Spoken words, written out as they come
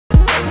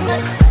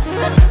Good.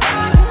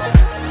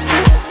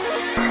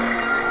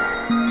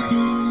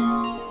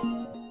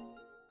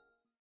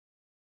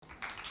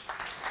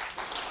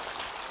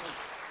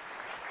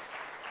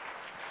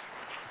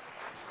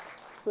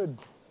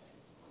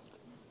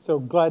 So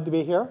glad to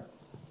be here.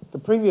 The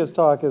previous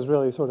talk is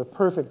really sort of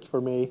perfect for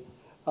me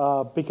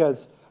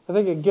because I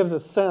think it gives a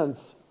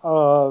sense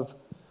of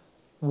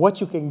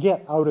what you can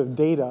get out of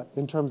data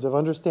in terms of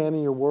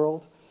understanding your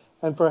world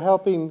and for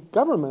helping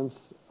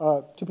governments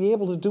to be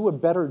able to do a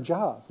better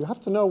job. You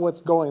have to know what's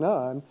going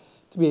on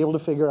to be able to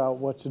figure out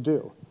what to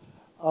do.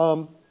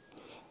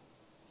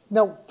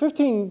 Now,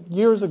 15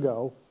 years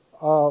ago,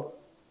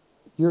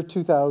 year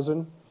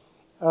 2000,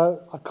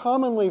 a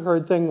commonly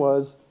heard thing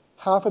was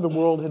half of the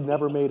world had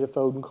never made a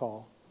phone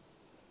call.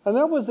 And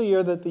that was the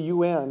year that the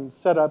UN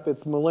set up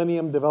its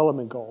Millennium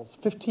Development Goals,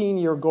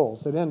 15-year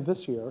goals that end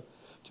this year,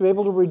 to be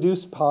able to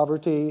reduce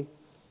poverty,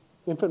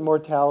 infant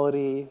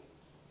mortality,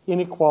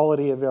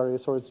 inequality of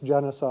various sorts,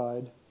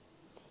 genocide.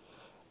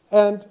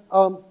 And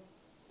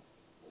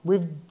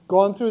we've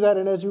gone through that,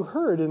 and as you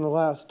heard in the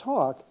last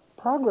talk,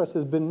 progress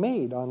has been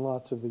made on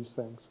lots of these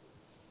things.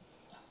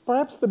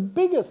 Perhaps the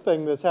biggest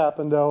thing that's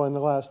happened, though, in the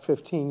last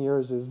 15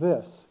 years is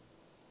this.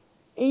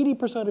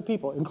 80% of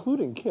people,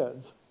 including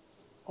kids,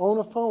 own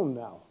a phone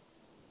now.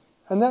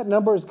 And that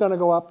number is going to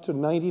go up to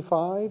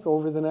 95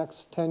 over the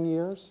next 10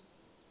 years.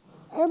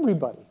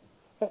 Everybody.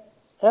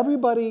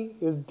 Everybody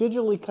is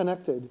digitally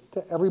connected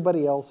to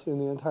everybody else in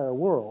the entire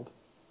world.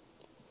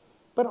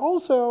 But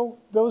also,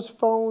 those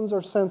phones are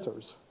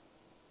sensors.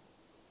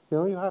 You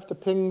know, you have to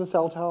ping the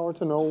cell tower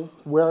to know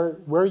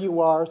where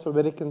you are so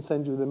that it can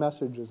send you the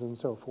messages and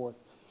so forth.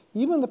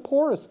 Even the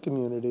poorest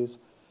communities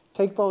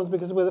take phones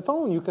because with a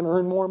phone you can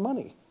earn more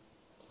money.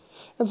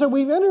 And so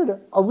we've entered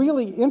a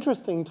really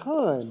interesting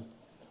time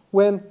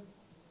when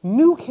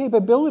new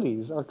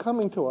capabilities are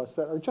coming to us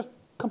that are just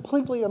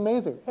completely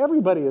amazing.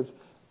 Everybody is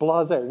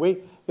blasé.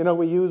 We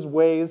use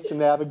Waze to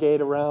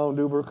navigate around.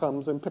 Uber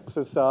comes and picks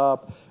us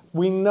up.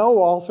 We know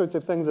all sorts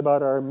of things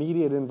about our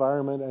immediate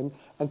environment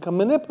and can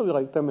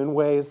manipulate them in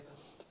ways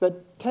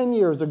that 10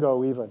 years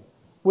ago even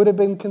would have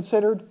been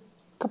considered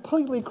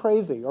completely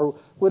crazy or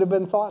would have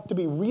been thought to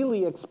be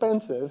really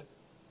expensive.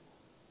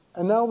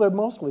 And now they're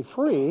mostly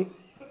free,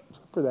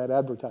 except for that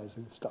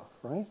advertising stuff,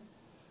 right?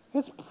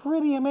 It's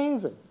pretty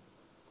amazing.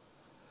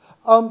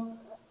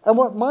 And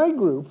what my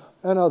group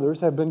and others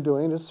have been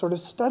doing is sort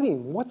of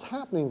studying what's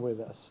happening with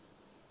this.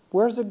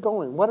 Where's it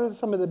going? What are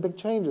some of the big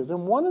changes?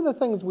 And one of the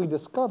things we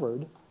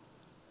discovered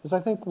is, I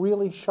think,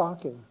 really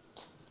shocking.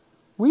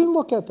 We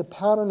look at the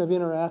pattern of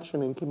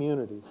interaction in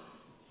communities.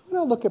 We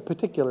don't look at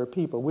particular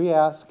people. We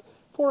ask,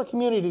 for a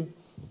community,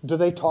 do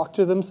they talk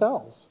to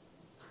themselves?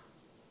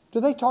 Do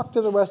they talk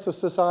to the rest of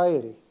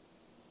society?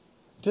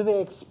 Do they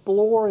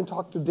explore and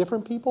talk to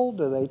different people?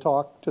 Do they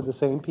talk to the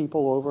same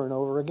people over and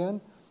over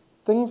again?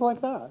 Things like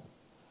that.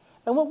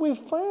 And what we've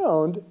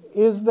found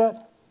is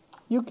that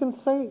you can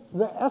say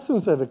the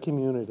essence of a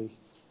community.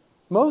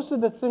 Most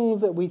of the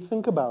things that we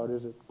think about,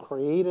 is it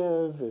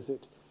creative? Is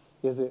it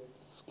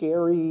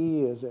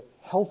scary? Is it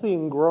healthy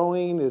and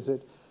growing? Is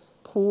it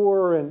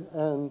poor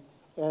and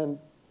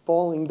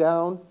falling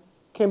down?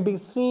 Can be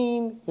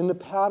seen in the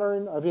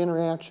pattern of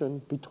interaction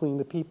between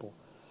the people.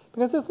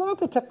 Because it's not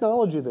the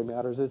technology that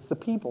matters, it's the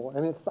people,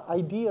 and it's the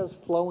ideas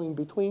flowing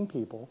between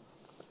people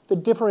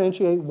that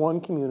differentiate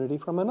one community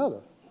from another.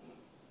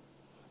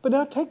 But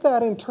now take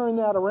that and turn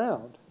that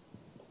around.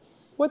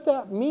 What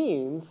that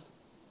means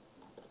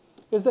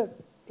is that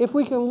if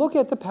we can look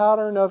at the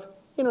pattern of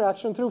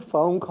interaction through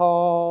phone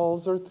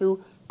calls or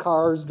through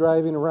cars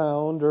driving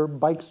around or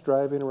bikes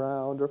driving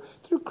around or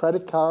through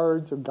credit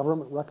cards or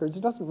government records,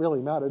 it doesn't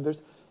really matter.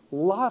 There's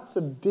lots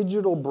of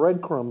digital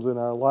breadcrumbs in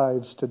our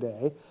lives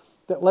today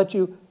that let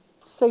you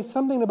say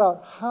something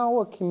about how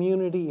a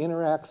community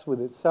interacts with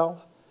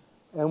itself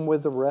and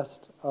with the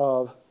rest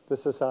of the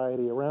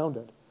society around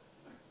it.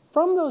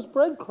 From those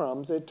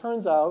breadcrumbs, it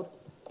turns out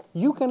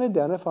you can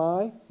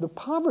identify the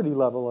poverty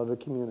level of a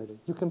community.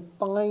 You can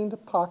find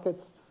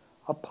pockets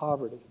of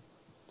poverty.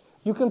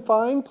 You can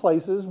find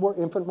places where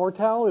infant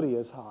mortality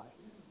is high.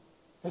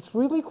 It's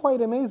really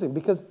quite amazing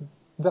because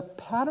the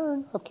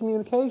pattern of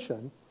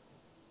communication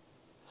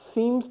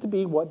seems to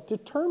be what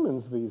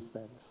determines these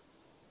things.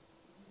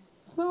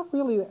 It's not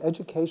really the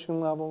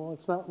education level.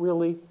 It's not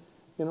really,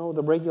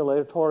 the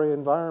regulatory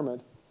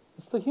environment.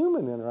 It's the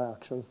human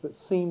interactions that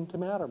seem to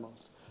matter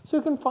most. So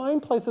you can find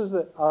places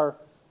that are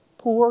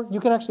poor. You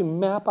can actually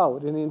map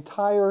out in the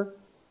entire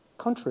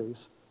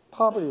country's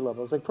poverty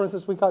levels. Like, for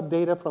instance, we got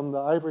data from the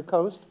Ivory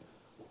Coast.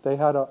 They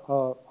had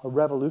a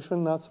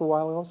revolution not so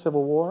while ago,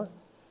 civil war.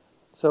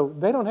 So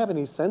they don't have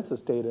any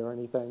census data or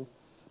anything.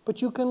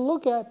 But you can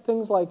look at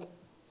things like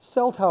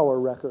cell tower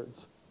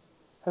records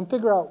and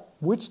figure out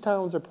which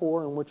towns are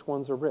poor and which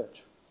ones are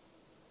rich.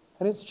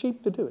 And it's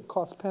cheap to do. It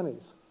costs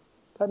pennies.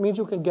 That means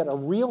you can get a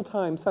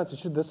real-time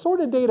census. The sort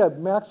of data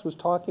Max was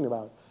talking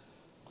about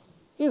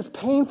is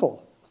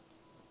painful.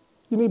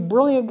 You need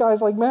brilliant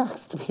guys like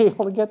Max to be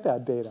able to get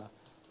that data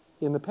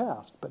in the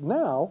past. But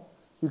now,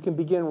 you can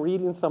begin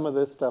reading some of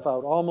this stuff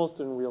out almost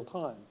in real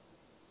time.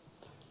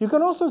 You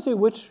can also see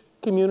which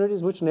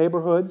communities, which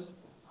neighborhoods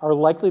are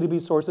likely to be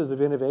sources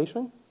of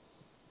innovation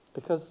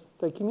because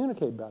they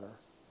communicate better.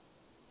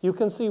 You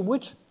can see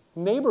which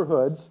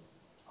neighborhoods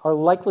are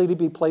likely to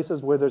be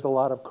places where there's a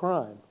lot of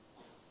crime.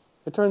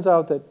 It turns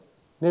out that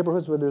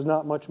neighborhoods where there's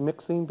not much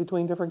mixing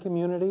between different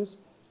communities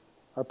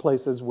are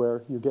places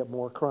where you get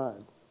more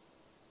crime.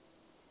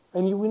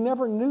 And we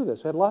never knew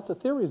this. We had lots of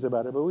theories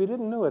about it, but we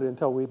didn't know it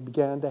until we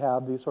began to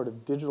have these sort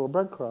of digital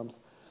breadcrumbs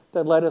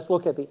that let us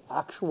look at the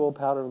actual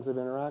patterns of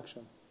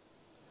interaction.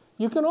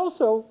 You can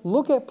also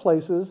look at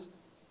places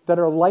that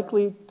are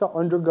likely to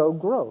undergo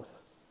growth,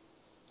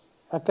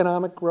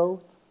 economic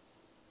growth,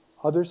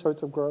 other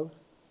sorts of growth.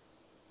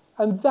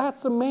 And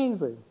that's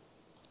amazing.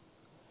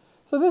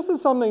 So this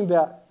is something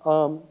that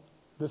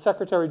the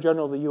Secretary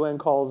General of the UN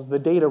calls the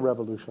data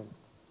revolution.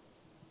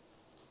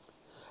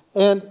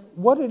 And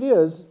what it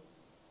is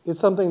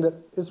something that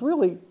is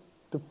really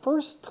the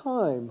first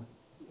time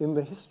in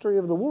the history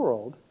of the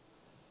world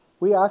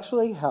we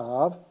actually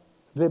have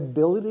the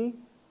ability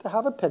to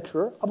have a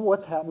picture of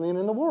what's happening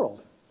in the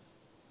world.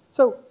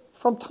 So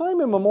from time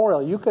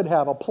immemorial, you could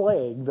have a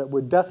plague that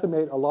would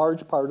decimate a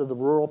large part of the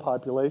rural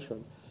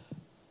population,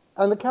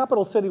 and the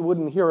capital city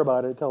wouldn't hear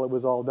about it until it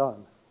was all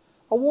done.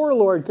 A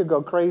warlord could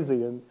go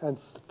crazy and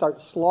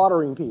start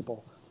slaughtering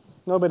people.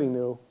 Nobody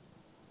knew,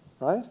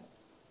 right?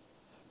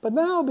 But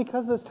now,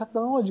 because this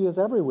technology is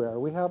everywhere,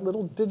 we have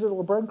little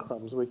digital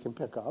breadcrumbs we can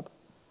pick up,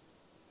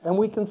 and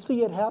we can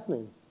see it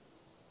happening.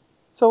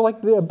 So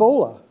like the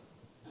Ebola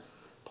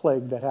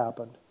plague that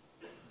happened.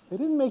 They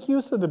didn't make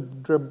use of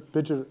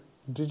the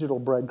digital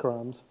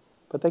breadcrumbs,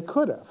 but they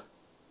could have.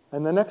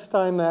 And the next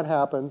time that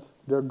happens,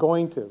 they're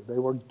going to. They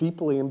were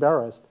deeply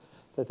embarrassed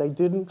that they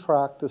didn't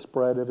track the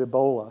spread of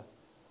Ebola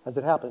as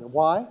it happened.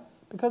 Why?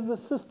 Because the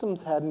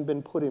systems hadn't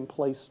been put in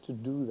place to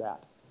do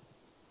that.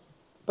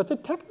 But the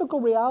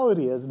technical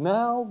reality is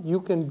now you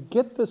can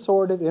get the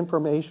sort of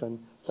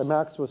information that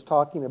Max was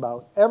talking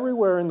about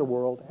everywhere in the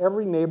world,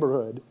 every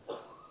neighborhood,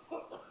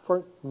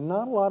 for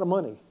not a lot of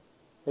money.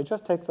 It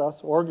just takes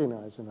us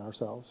organizing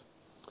ourselves.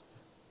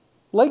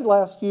 Late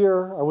last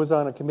year, I was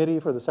on a committee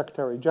for the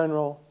Secretary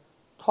General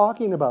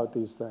talking about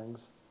these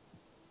things.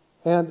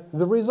 And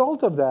the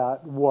result of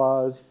that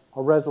was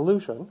a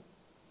resolution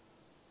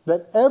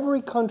that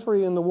every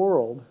country in the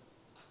world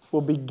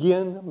will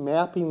begin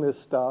mapping this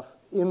stuff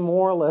in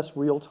more or less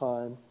real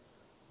time,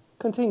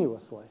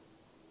 continuously,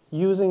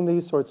 using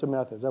these sorts of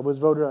methods. That was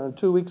voted on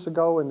 2 weeks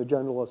ago in the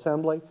General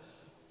Assembly.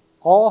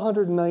 All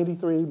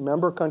 193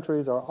 member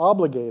countries are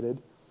obligated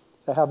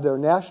to have their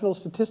national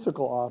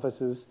statistical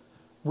offices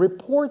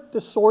report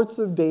the sorts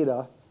of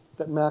data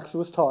that Max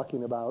was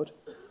talking about,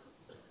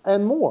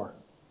 and more.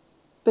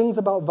 Things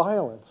about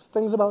violence,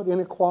 things about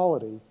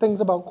inequality, things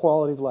about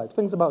quality of life,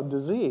 things about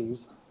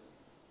disease,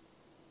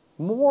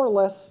 more or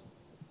less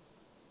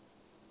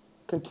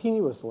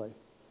continuously.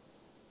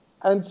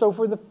 And so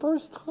for the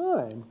first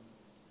time,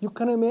 you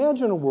can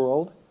imagine a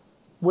world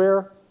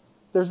where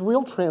there's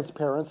real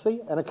transparency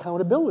and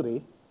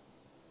accountability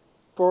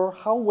for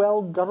how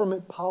well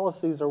government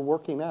policies are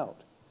working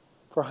out,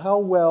 for how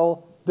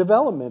well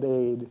development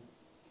aid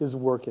is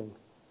working.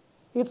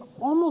 It's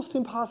almost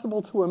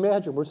impossible to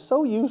imagine. We're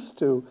so used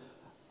to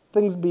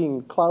things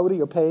being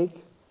cloudy,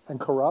 opaque, and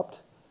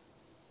corrupt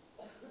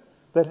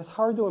that it's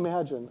hard to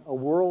imagine a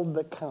world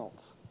that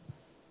counts.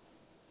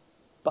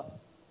 But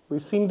we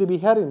seem to be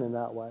heading in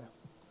that way.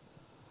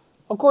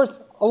 Of course,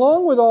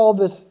 along with all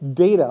this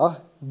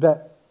data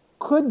that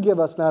could give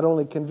us not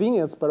only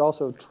convenience, but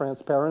also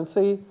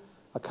transparency,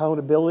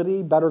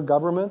 accountability, better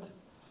government,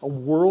 a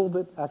world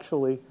that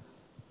actually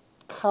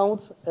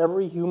counts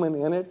every human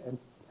in it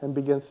and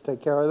begins to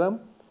take care of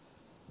them,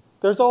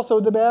 there's also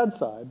the bad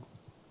side.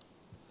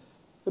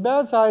 The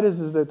bad side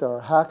is that there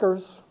are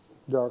hackers,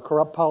 there are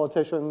corrupt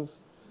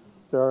politicians,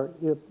 there are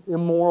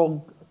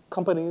immoral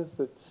companies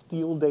that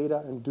steal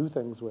data and do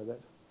things with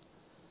it.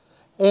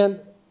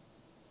 And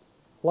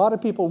a lot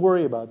of people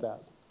worry about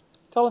that.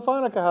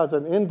 Telefonica has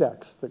an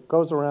index that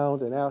goes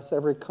around and asks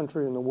every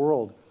country in the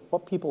world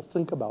what people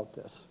think about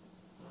this.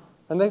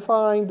 And they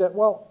find that,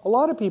 well, a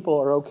lot of people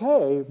are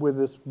okay with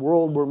this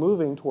world we're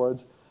moving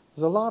towards.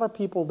 There's a lot of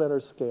people that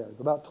are scared.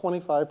 About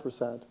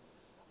 25%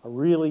 are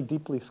really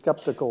deeply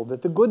skeptical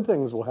that the good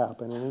things will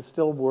happen and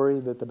still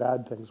worry that the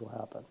bad things will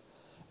happen.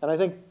 And I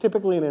think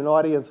typically in an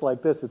audience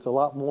like this, it's a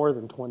lot more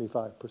than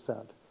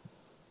 25%.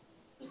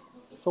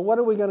 So what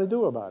are we going to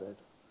do about it?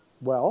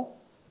 Well,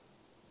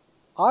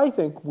 I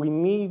think we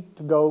need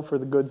to go for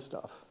the good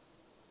stuff.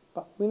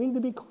 But we need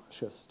to be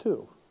cautious,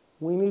 too.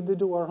 We need to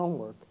do our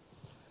homework.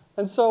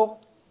 And so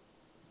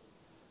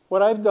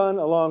what I've done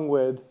along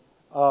with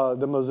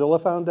the Mozilla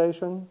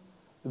Foundation,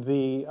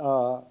 the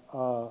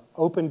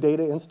Open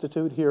Data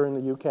Institute here in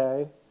the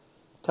UK,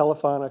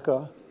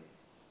 Telefonica,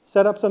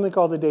 set up something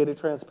called the Data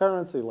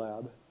Transparency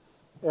Lab.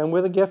 And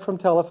with a gift from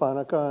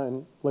Telefonica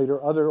and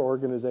later other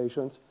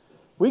organizations,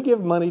 we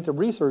give money to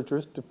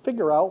researchers to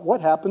figure out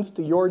what happens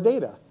to your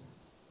data.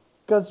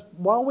 Because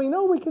while we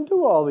know we can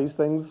do all these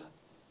things,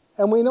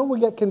 And we know we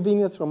get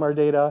convenience from our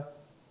data.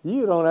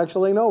 You don't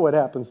actually know what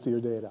happens to your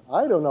data.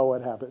 I don't know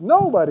what happened.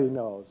 Nobody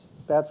knows.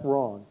 That's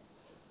wrong.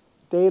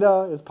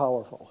 Data is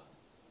powerful.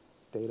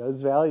 Data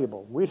is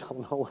valuable. We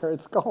don't know where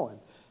it's going.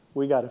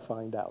 We got to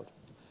find out.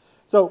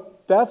 So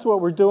that's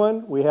what we're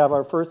doing. We have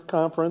our first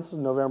conference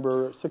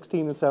November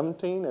 16 and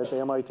 17 at the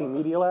MIT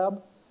Media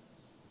Lab.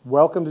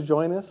 Welcome to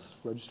join us.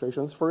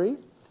 Registration is free.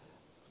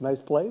 It's a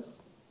nice place.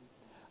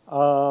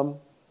 And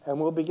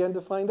we'll begin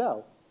to find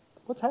out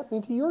what's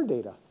happening to your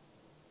data.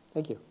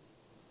 Thank you.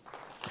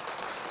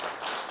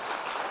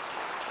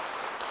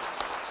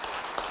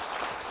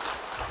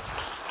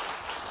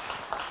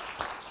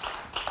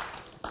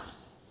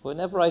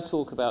 Whenever I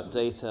talk about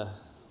data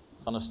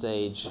on a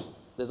stage,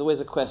 there's always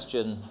a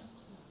question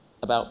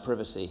about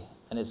privacy,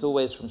 and it's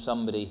always from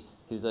somebody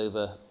who's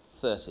over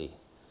 30.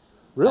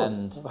 Really?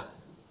 And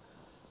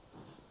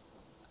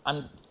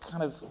I'm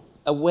kind of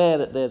aware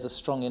that there's a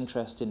strong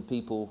interest in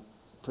people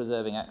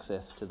preserving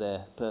access to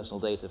their personal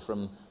data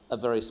from a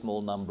very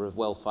small number of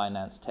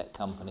well-financed tech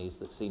companies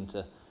that seem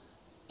to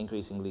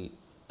increasingly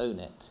own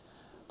it.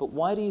 But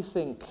why do you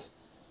think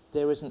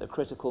there isn't a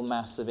critical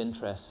mass of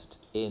interest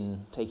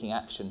in taking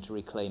action to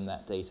reclaim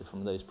that data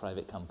from those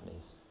private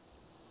companies?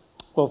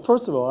 Well,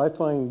 first of all, I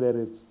find that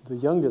it's the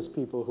youngest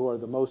people who are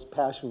the most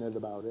passionate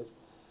about it,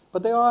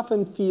 but they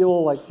often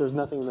feel like there's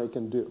nothing they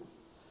can do.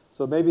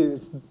 So maybe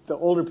it's the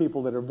older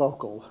people that are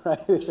vocal, right?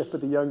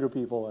 But the younger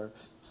people are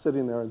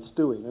sitting there and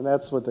stewing, and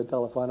that's what the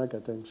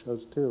Telefonica thing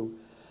shows too.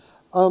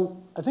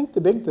 I think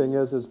the big thing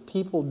is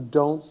people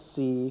don't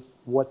see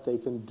what they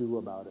can do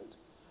about it.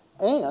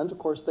 And, of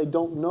course, they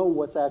don't know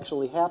what's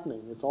actually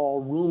happening. It's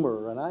all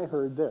rumor, and I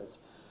heard this.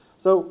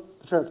 So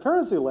the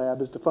Transparency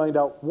Lab is to find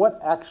out what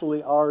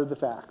actually are the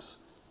facts,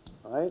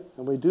 right?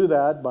 And we do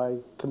that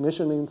by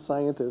commissioning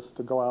scientists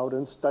to go out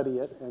and study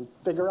it and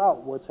figure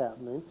out what's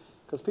happening,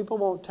 because people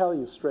won't tell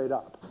you straight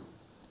up.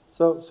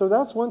 So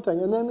that's one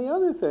thing. And then the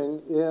other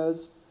thing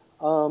is,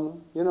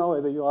 you know,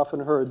 you often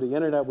heard the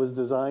internet was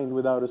designed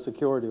without a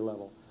security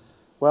level.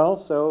 Well,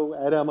 so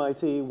at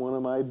MIT, one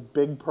of my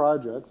big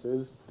projects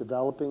is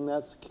developing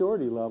that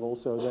security level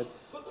so that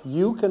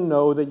you can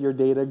know that your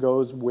data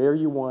goes where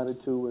you want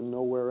it to and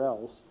nowhere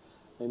else,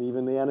 and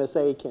even the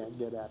NSA can't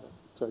get at it.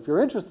 So if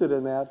you're interested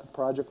in that, the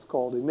project's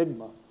called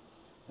Enigma,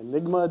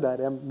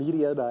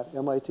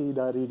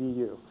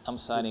 enigma.media.mit.edu. I'm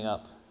signing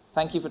up.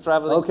 Thank you for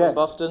traveling from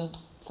Boston.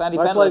 Sandy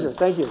My Pentland. pleasure.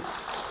 Thank you.